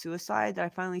male suicide that I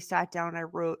finally sat down and I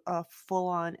wrote a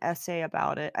full-on essay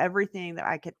about it. Everything that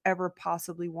I could ever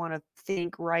possibly want to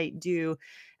think, write, do,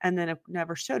 and then I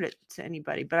never showed it to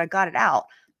anybody, but I got it out.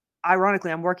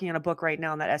 Ironically, I'm working on a book right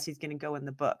now and that essay is going to go in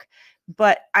the book.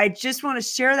 But I just want to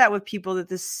share that with people that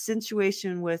this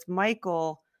situation with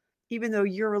Michael, even though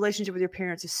your relationship with your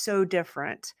parents is so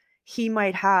different, he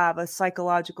might have a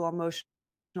psychological, emotional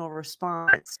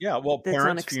response Yeah, well, that's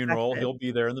parents' funeral, unexpected. he'll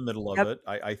be there in the middle of Yep, it.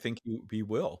 I think he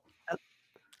will, yep,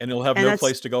 and he'll have and no that's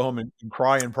place to go home and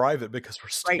cry in private because we're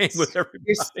right. staying with You're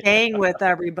everybody. staying with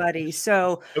everybody.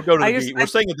 So He'll go to the I just beach. We're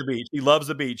staying at the beach. He loves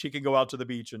the beach. He can go out to the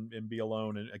beach and be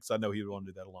alone, and because I know he would wanna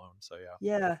do that alone, so yeah.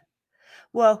 yeah.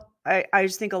 Well, I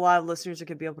just think a lot of listeners are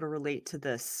gonna be able to relate to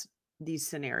these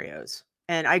scenarios.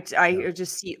 And Yeah. I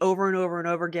just see over and over and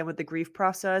over again with the grief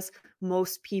process,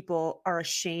 most people are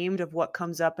ashamed of what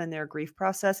comes up in their grief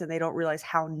process, and they don't realize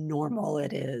how normal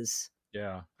it is.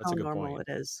 Yeah, that's How a good normal point.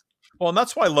 it is. Well, and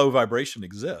that's why low vibration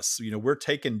exists. We're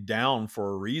taken down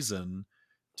for a reason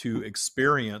to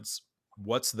experience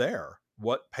what's there,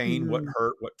 what pain, what Mhm.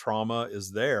 hurt, what trauma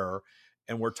is there.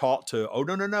 And we're taught to, oh,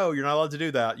 no, no, no, you're not allowed to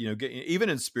do that. Even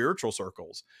in spiritual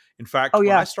circles. In fact, Oh, when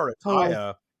I yeah. started Totally.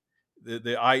 Taya,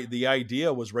 the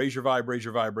idea was raise your vibe, raise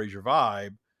your vibe, raise your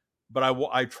vibe. But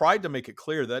I tried to make it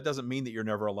clear that doesn't mean that you're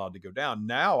never allowed to go down.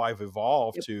 Now I've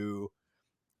evolved Yep. to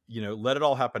let it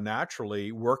all happen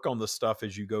naturally, work on the stuff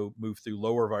as you go move through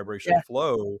lower vibrational Yeah.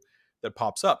 flow that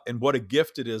pops up. And what a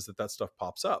gift it is that that stuff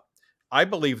pops up. I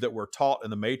believe that we're taught in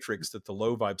the matrix that the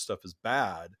low vibe stuff is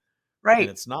bad, and Right.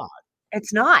 it's not.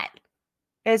 It's not.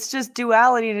 It's just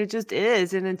duality, and it just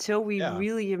is, and until we Yeah.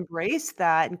 really embrace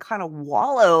that and kinda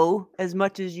wallow as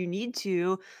much as you need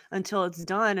to until it's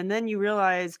done, and then you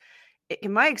realize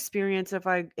in my experience, if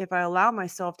I allow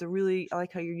myself to really I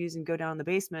like how you're using go down in the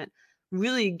basement,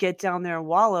 really get down there and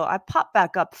wallow, I pop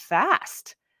back up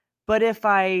fast. But if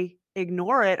I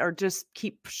ignore it or just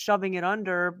keep shoving it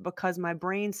under because my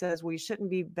brain says, "Well, you shouldn't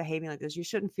be behaving like this, you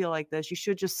shouldn't feel like this, you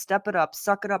should just step it up,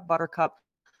 suck it up, buttercup."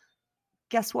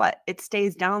 Guess what? It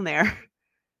stays down there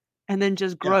and then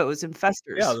just Yeah. grows and Yeah,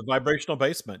 festers. the vibrational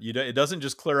basement. It doesn't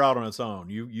just clear out on its own.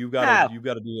 No. You've got to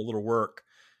do a little work.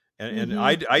 And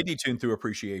Mhm. I detune through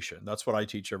appreciation. That's what I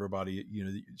teach everybody.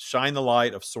 Shine the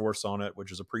light of source on it,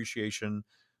 which is appreciation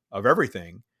of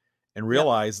everything, and Yep.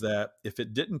 realize that if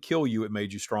it didn't kill you, it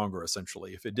made you stronger.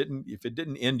 Essentially, if it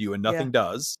didn't end you, and Yeah. nothing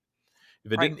does,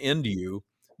 if it Right. didn't end you,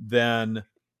 then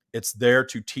it's there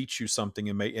to teach you something.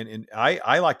 And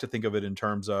I like to think of it in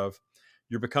terms of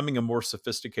you're becoming a more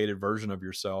sophisticated version of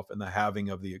yourself in the having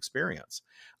of the experience.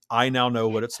 I now know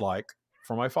what it's like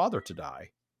for my father to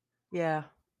die. Yeah.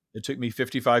 It took me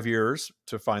 55 years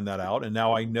to find that out, and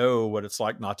now I know what it's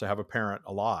like not to have a parent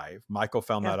alive. Michael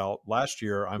found Yeah. that out last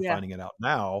year. I'm Yeah. finding it out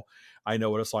now. I know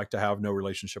what it's like to have no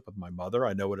relationship with my mother.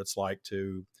 I know what it's like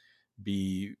to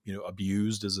be,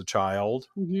 abused as a child.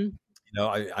 Mhm.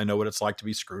 I know what it's like to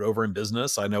be screwed over in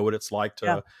business. I know what it's like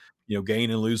Yeah. to,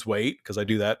 gain and lose weight because I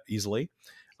do that easily.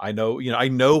 I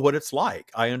know what it's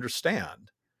like. I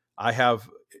understand. I have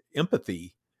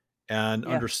empathy and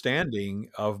Yeah, understanding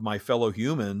of my fellow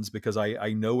humans because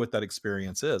I know what that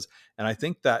experience is. And I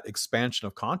think that expansion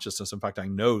of consciousness, in fact, I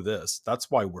know this,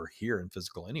 that's why we're here in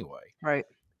physical anyway. right.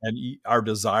 And our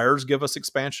desires give us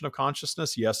expansion of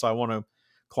consciousness. Yes, I want to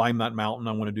climb that mountain.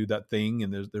 I want to do that thing.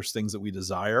 And there's things that we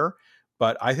desire.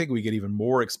 But I think we get even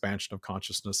more expansion of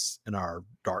consciousness in our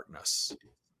darkness.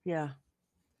 Yeah,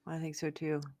 I think so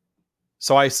too.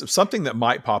 So something that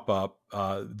might pop up.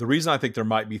 The reason I think there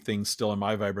might be things still in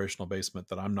my vibrational basement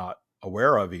that I'm not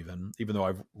aware of, even though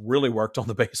I've really worked on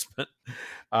the basement.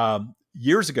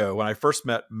 Years ago, when I first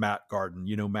met Matt Garden,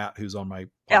 Matt, who's on my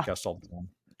Yeah, podcast all the time.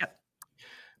 yep,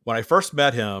 When I first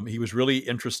met him, he was really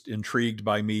intrigued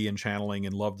by me and channeling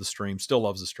and loved the stream. Still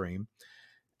loves the stream.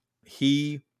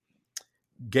 He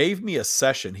gave me a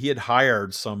session. He had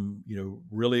hired some,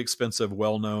 really expensive,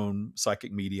 well-known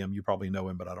psychic medium. You probably know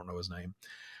him, but I don't know his name.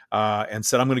 And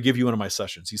said, I'm going to give you one of my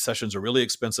sessions. These sessions are really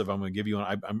expensive. I'm going to give you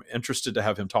one. I'm interested to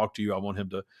have him talk to you. I want him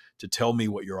to tell me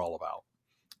what you're all about.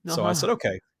 So I uh-huh. said,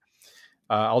 okay,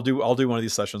 I'll do one of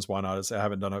these sessions. Why not? I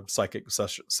haven't done a psychic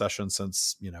session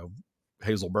since,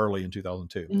 Hazel Burley in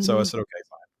 2002. So I Mhm. said, okay,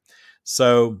 fine.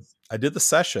 So I did the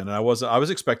session and I was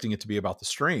expecting it to be about the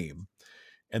stream.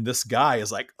 And this guy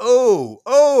is like, oh,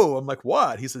 I'm like,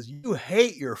 what? He says, you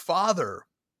hate your father.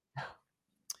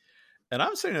 And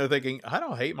I'm sitting there thinking, I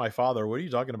don't hate my father. What are you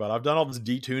talking about? I've done all this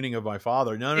detuning of my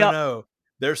father. No, no, Yep, no.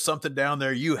 There's something down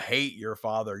there. You hate your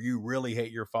father. You really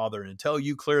hate your father. And until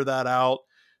you clear that out,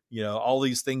 all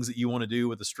these things that you want to do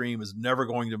with the stream is never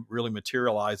going to really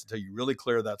materialize until you really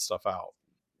clear that stuff out.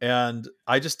 And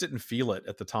I just didn't feel it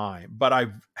at the time. But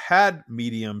I've had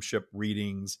mediumship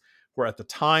readings where at the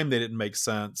time they didn't make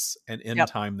sense, and in yep,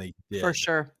 time they for did.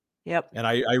 sure. Yep, And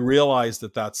I realized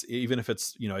that's, even if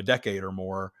it's a decade or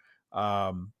more,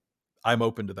 um, I'm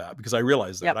open to that because I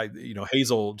realized that yep,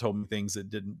 Hazel told me things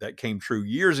that came true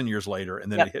years and years later,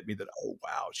 and then yep. it hit me that, oh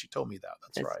wow, she told me that.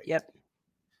 That's That's right. yep.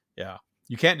 Yeah,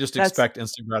 you can't just That's expect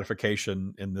instant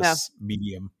gratification in no, this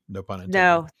medium. No pun intended.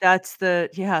 no, that's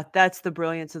the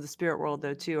brilliance of the spirit world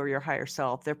though too, or your higher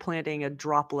self. They're planting a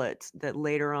droplet that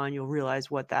later on you'll realize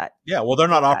Yeah, well, they're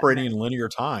not what that operating meant. in linear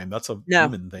time. That's a No.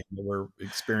 human thing that we're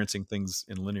experiencing things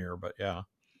in linear. But yeah,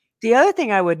 The other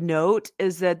thing I would note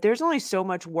is that there's only so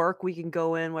much work we can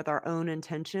go in with our own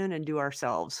intention and do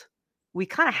ourselves. We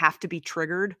kinda have to be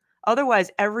triggered. Otherwise,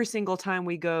 every single time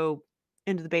we go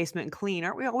into the basement and clean,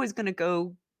 aren't we always gonna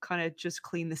go kinda just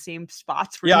clean the same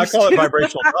spots we're yeah, I used call it to?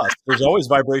 vibrational dust. There's always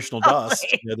vibrational dust.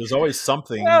 Like, There's always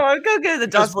something. "Oh, I'll go get the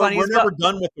Because dust we're bunnies," never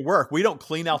done with the work. We don't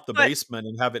clean out the but basement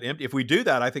and have it empty. If we do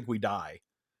that, I think we die.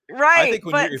 I right, think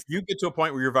but if you get to a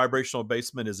point where your vibrational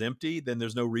basement is empty, then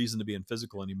there's no reason to be in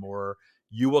physical anymore.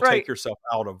 You will right. take yourself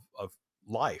out of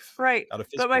life, Right, out of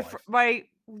but physical life.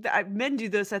 men do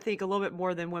this, I think, a little bit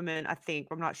more than women, I think,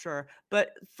 I'm not sure,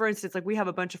 but, for instance, like, we have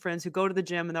a bunch of friends who go to the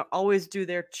gym, and they'll always do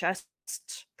their chest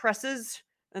presses,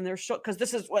 and their because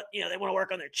this is what they wanna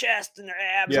work on their chest and their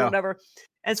abs or Yeah, whatever,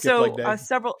 and skip leg so, day.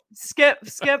 several skip,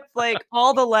 like,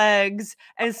 all the legs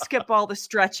and skip all the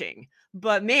stretching,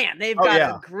 but, man, they've Oh got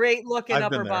a yeah, great looking I've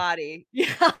upper been there. body.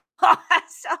 Yeah,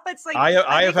 so it's like, I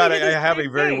I have think we had do the I have same a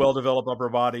very thing. well developed upper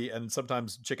body and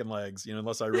sometimes chicken legs,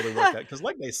 unless I really work at because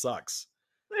leg day sucks.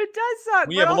 It does suck,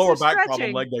 When you but have a also lower back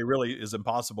problem, stretching. leg day really is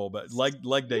impossible, but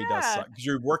leg day does Yeah, suck because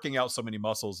you're working out so many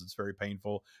muscles, it's very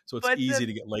painful. So it's but easy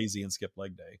to get lazy and skip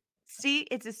leg day. see,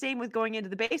 it's the same with going into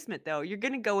the basement, though. You're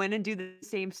gonna go in and do the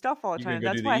same stuff all the You're gonna time. go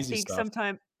do That's the why I easy think stuff.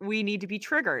 sometimes we need to be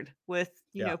triggered with,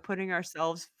 Yeah. putting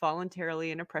ourselves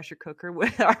voluntarily in a pressure cooker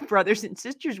with our brothers and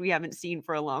sisters we haven't seen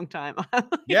for a long time.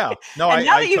 Yeah. No, And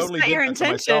now I that you've totally set did your that to intention.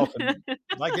 myself and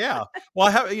like, yeah. Well,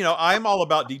 I have, I'm all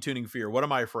about detuning fear. What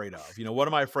am I afraid of? What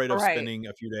am I afraid of Right. spending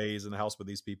a few days in the house with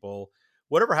these people?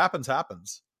 Whatever happens,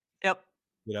 happens. Yep.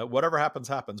 Whatever happens,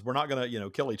 happens. We're not gonna,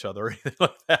 kill each other or anything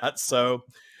like that. So,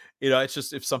 it's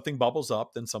just if something bubbles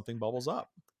up, then something bubbles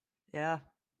up. Yeah.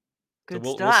 So Good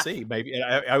we'll see. stuff. Maybe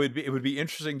I would be it would be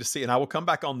interesting to see, and I will come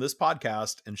back on this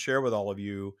podcast and share with all of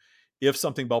you if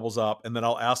something bubbles up, and then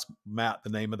I'll ask Matt the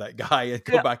name of that guy and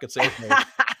go Yep. back and say, okay,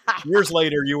 years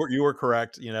later, you were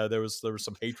correct. There was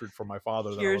some hatred for my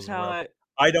father that I Here's wasn't aware how of. it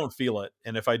I don't feel it,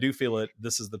 and if I do feel it,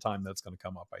 this is the time that's going to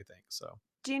come up. I think so.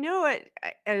 Do you know what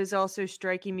is also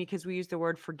striking me? Because we use the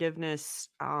word forgiveness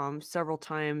several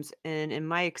times, and in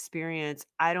my experience,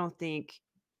 I don't think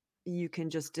you can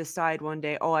just decide one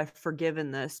day, "Oh, I've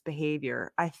forgiven this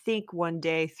behavior." I think one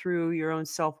day through your own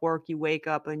self-work, you wake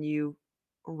up and you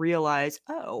realize,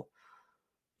 "Oh,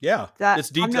 Yeah,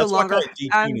 that I'm no that's why I call longer it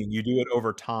I'm detuning. You do it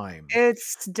over time.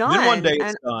 it's And then one day done."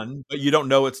 it's And done, but you don't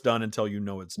know it's done until you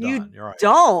know it's you done. You're right.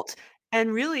 don't.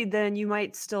 And really, then you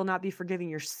might still not be forgiving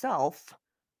yourself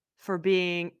for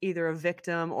being either a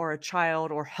victim or a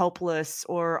child or helpless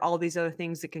or all these other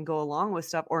things that can go along with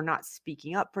stuff or not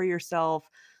speaking up for yourself.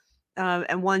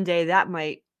 And one day that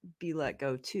might be let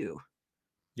go too.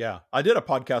 Yeah, I did a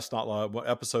podcast not long, one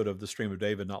episode of the Stream of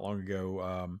David not long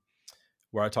ago,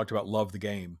 where I talked about love the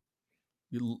game.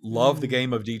 You love the Mm,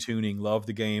 game of detuning, love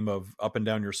the game of up and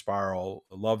down your spiral,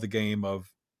 love the game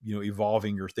of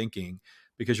evolving your thinking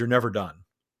because you're never done.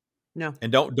 no.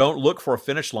 And don't look for a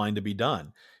finish line to be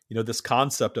done. This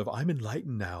concept of I'm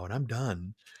enlightened now and I'm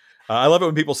done. I love it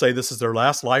when people say this is their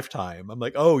last lifetime. I'm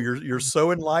like, oh, you're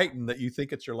so enlightened that you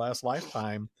think it's your last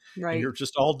lifetime, and Right. you're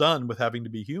just all done with having to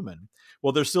be human.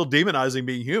 Well, they're still demonizing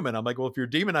being human. I'm like, well, if you're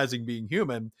demonizing being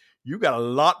human, you got a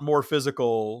lot more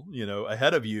physical,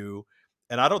 ahead of you,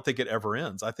 and I don't think it ever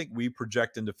ends. I think we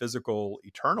project into physical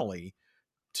eternally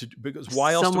because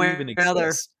why else do we even Somewhere or another.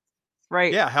 exist?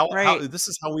 Right. Yeah, how Right. this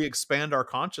is how we expand our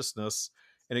consciousness,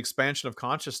 and expansion of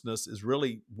consciousness is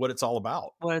really what it's all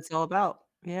about. What it's all about.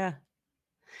 Yeah.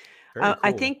 Very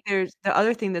I cool. think there's the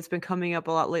other thing that's been coming up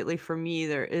a lot lately for me,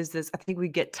 there is this I think we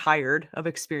get tired of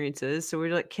experiences, so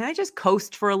we're like, "Can I just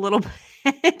coast for a little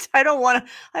bit? I don't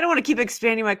wanna keep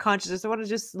expanding my consciousness. I wanna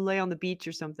just lay on the beach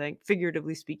or something,"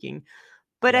 figuratively speaking.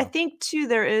 But I Yeah. think too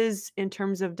there is, in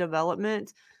terms of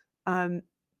development, um,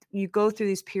 you go through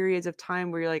these periods of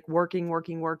time where you're like working,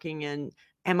 working, working, and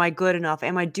am I good enough?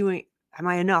 Am I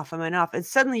enough? Am I enough? And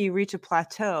suddenly you reach a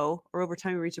plateau, or over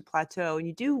time you reach a plateau, and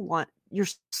you do want your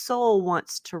soul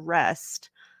wants to rest.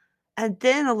 And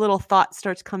then a little thought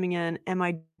starts coming in, am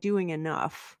I doing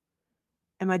enough?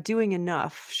 Am I doing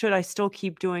enough? Should I still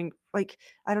keep doing like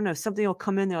I don't know, something will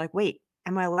come in there like, wait,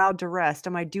 am I allowed to rest?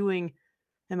 Am I doing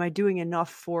enough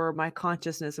for my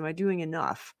consciousness? Am I doing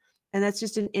enough? And that's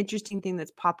just an interesting thing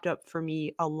that's popped up for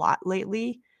me a lot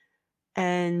lately.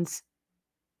 And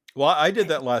Well, I did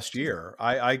that it's last year.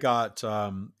 I got,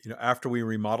 after we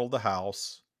remodeled the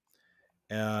house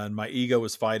and my ego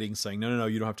was fighting, saying, no, no, no,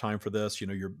 you don't have time for this.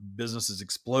 Your business is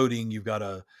exploding. You've got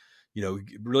to,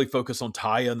 really focus on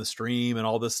Taya and the stream and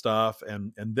all this stuff.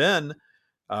 And then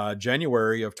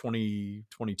January of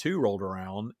 2022 rolled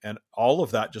around and all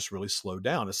of that just really slowed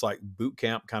down. It's like boot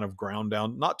camp kind of ground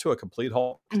down, not to a complete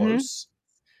halt, mhm, close.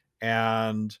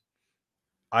 And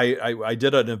I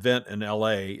did an event in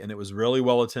LA and it was really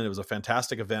well attended. It was a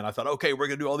fantastic event. I thought, okay, we're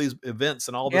gonna do all these events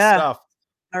and all this yeah, stuff.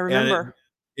 I And it remember.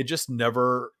 it just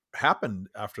never happened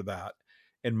after that.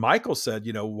 And Michael said,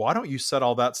 why don't you set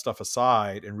all that stuff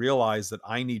aside and realize that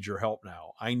I need your help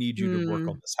now? I need you to work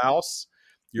on Mm, this house.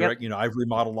 yep, I've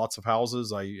remodeled lots of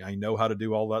houses. I know how to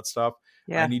do all that stuff.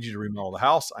 I yeah. need you to remodel the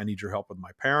house. I need your help with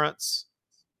my parents.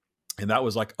 And that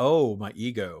was like, oh, my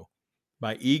ego.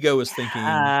 My ego is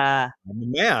thinking, Yeah, I'm a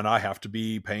man. I have to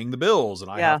be paying the bills and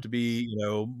I yeah, have to be,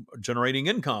 generating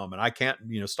income and I can't,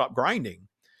 stop grinding.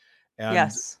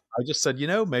 And yes. I just said,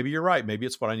 maybe you're right. Maybe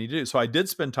it's what I need to do. So I did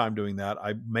spend time doing that.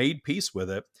 I made peace with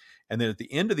it. And then at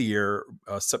the end of the year,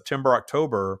 September,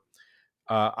 October,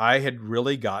 I had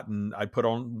really I put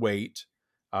on weight.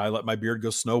 I let my beard go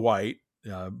snow white,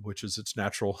 which is its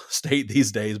natural state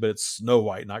these days, but it's snow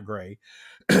white, not gray.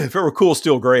 If it were cool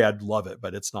steel gray, I'd love it,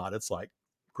 but it's not. It's like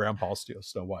grandpa steel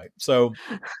snow white. So,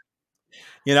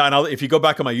 and if you go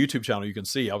back on my YouTube channel, you can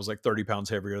see I was like 30 pounds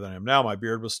heavier than I am now. My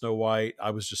beard was snow white.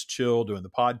 I was just chill doing the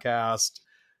podcast,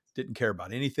 didn't care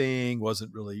about anything,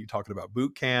 wasn't really talking about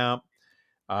boot camp.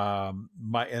 And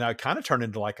I kind of turned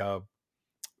into like a,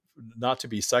 not to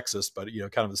be sexist, but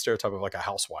kind of the stereotype of like a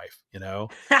housewife.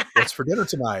 What's for dinner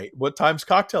tonight? What time's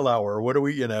cocktail hour? What do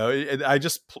we? And I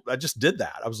just did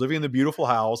that. I was living in the beautiful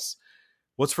house.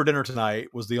 What's for dinner tonight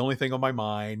was the only thing on my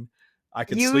mind. I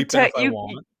could You sleep in if took I you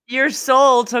want. your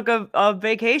soul took a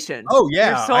vacation. Oh Your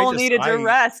yeah, soul needed to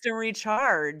rest and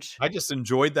recharge. I just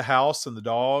enjoyed the house and the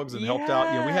dogs and helped out.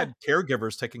 We Yeah. had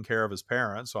caregivers taking care of his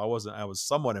parents, so I was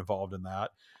somewhat involved in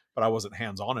that, but I wasn't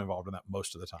hands-on involved in that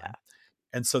most of the Yeah. time.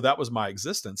 And so that was my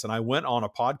existence. And I went on a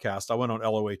podcast. I went on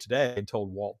LOA Today and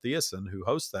told Walt Thiessen, who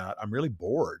hosts that, I'm really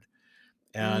bored.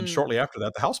 And Mm. shortly after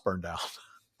that, the house burned down.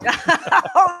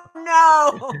 Oh,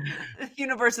 no. The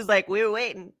universe is like, "We were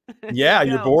waiting. Here Yeah, you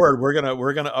you're go." bored. We're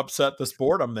gonna upset this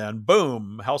boredom then.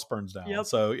 Boom, house burns down. Yep.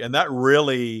 So and that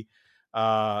really,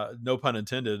 no pun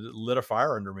intended, lit a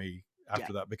fire under me Yeah.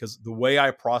 after that because the way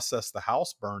I processed the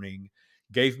house burning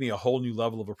gave me a whole new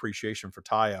level of appreciation for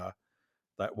Taya.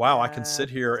 That wow, I can Yes. sit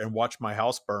here and watch my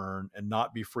house burn and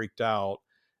not be freaked out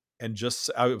and just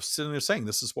I was sitting there saying,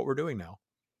 this is what we're doing now.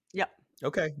 Yep.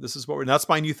 Okay, this is what we're that's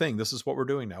my new thing. This is what we're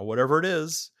doing now. Whatever it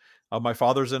is. My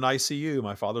father's in ICU,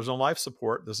 my father's on life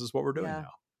support. This is what we're doing Yeah.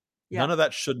 now. None Yep. of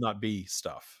that should not be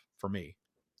stuff for me.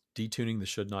 Detuning the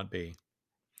should not be.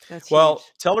 That's Well, huge.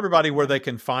 tell everybody where Yeah. they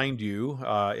can find you.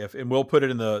 And we'll put it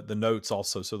in the notes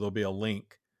also, so there'll be a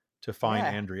link to find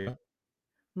Yeah. Andrea.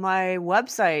 My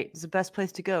website is the best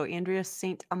place to go,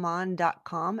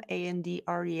 andreasaintamand.com,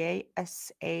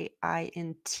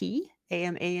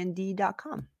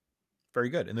 AndreaSaintamand.com. Very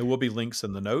good. And there will be links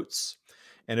in the notes.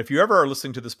 And if you ever are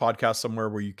listening to this podcast somewhere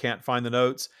where you can't find the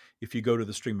notes, if you go to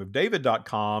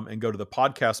thestreamofdavid.com and go to the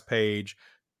podcast page,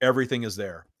 everything is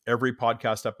there. Every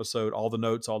podcast episode, all the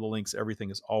notes, all the links, everything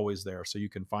is always there. So you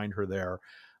can find her there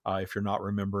if you're not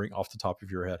remembering off the top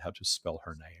of your head how to spell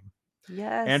her name.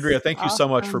 Yes. Andrea, thank you so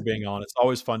much for Awesome. being on. It's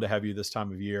always fun to have you this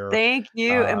time of year. Thank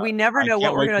you. And Uh, we never I know what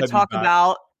can't we're wait going to to have you talk back.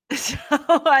 about. So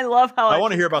I love how I it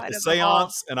want to hear just about the kind of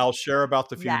evolved. seance, and I'll share about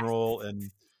the Yes. funeral. And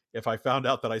if I found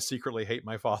out that I secretly hate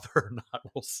my father or not,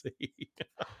 we'll see.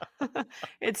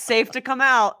 It's safe to come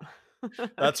out.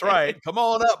 That's Okay. right. Come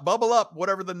on up, bubble up,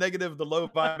 whatever the negative, the low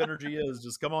vibe energy is.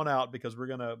 Just come on out, because we're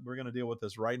gonna deal with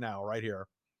this right now, right here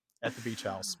at the beach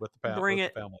house with Bring the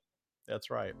it. family. That's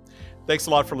right. Thanks a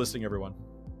lot for listening, everyone.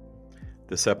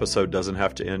 This episode doesn't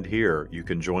have to end here. You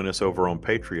can join us over on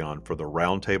Patreon for the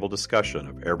roundtable discussion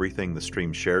of everything the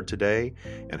stream shared today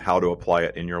and how to apply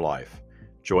it in your life.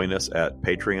 Join us at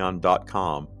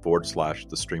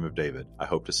patreon.com/the Stream of David. I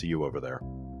hope to see you over there.